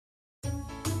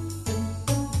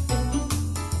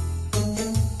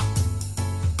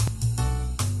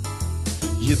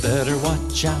You better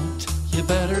watch out, you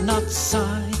better not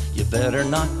sigh, you better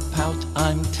not pout,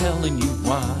 I'm telling you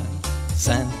why.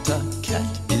 Santa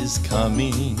Cat is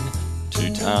coming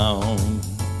to town.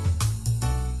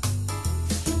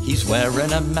 He's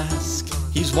wearing a mask,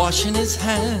 he's washing his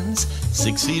hands,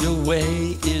 6 feet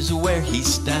away is where he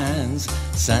stands.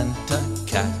 Santa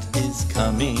Cat is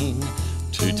coming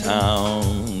to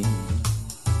town.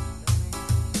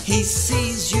 He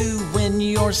sees you when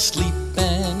you're sleeping,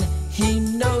 he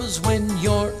knows when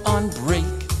you're on break.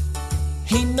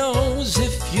 He knows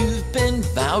if you've been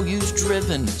values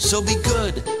driven, so be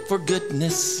good for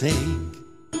goodness sake.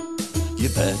 You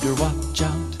better watch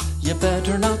out, you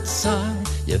better not sigh,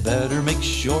 you better make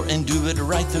sure and do it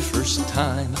right the first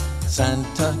time.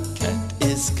 Santa Cat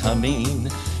is coming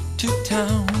to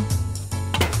town.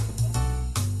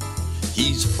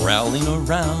 He's prowling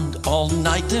around all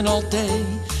night and all day.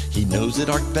 He knows at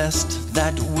ArcBest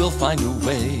that we'll find a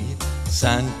way.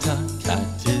 Santa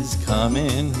Cat is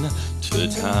coming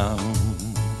to town.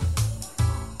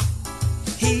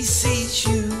 He sees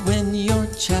you when you're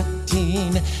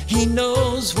chatting, he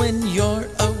knows when you're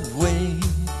away.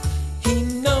 He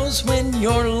knows when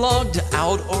you're logged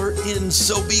out or in,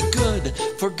 so be good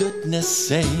for goodness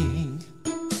sake.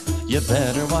 You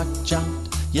better watch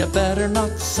out, you better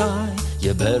not sigh,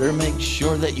 you better make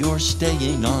sure that you're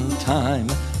staying on time.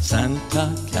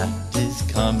 Santa Cat is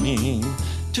coming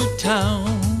to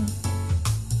town.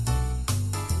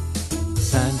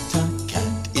 Santa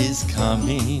Cat is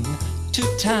coming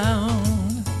to town.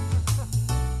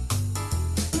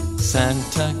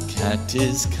 Santa Cat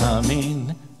is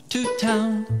coming to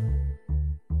town.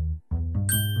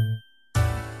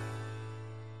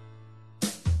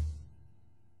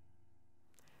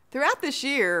 Throughout this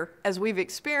year, as we've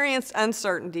experienced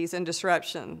uncertainties and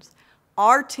disruptions,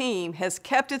 our team has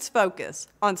kept its focus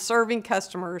on serving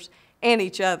customers and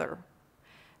each other.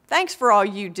 Thanks for all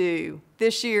you do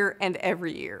this year and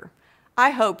every year. I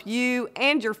hope you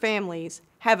and your families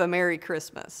have a Merry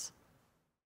Christmas.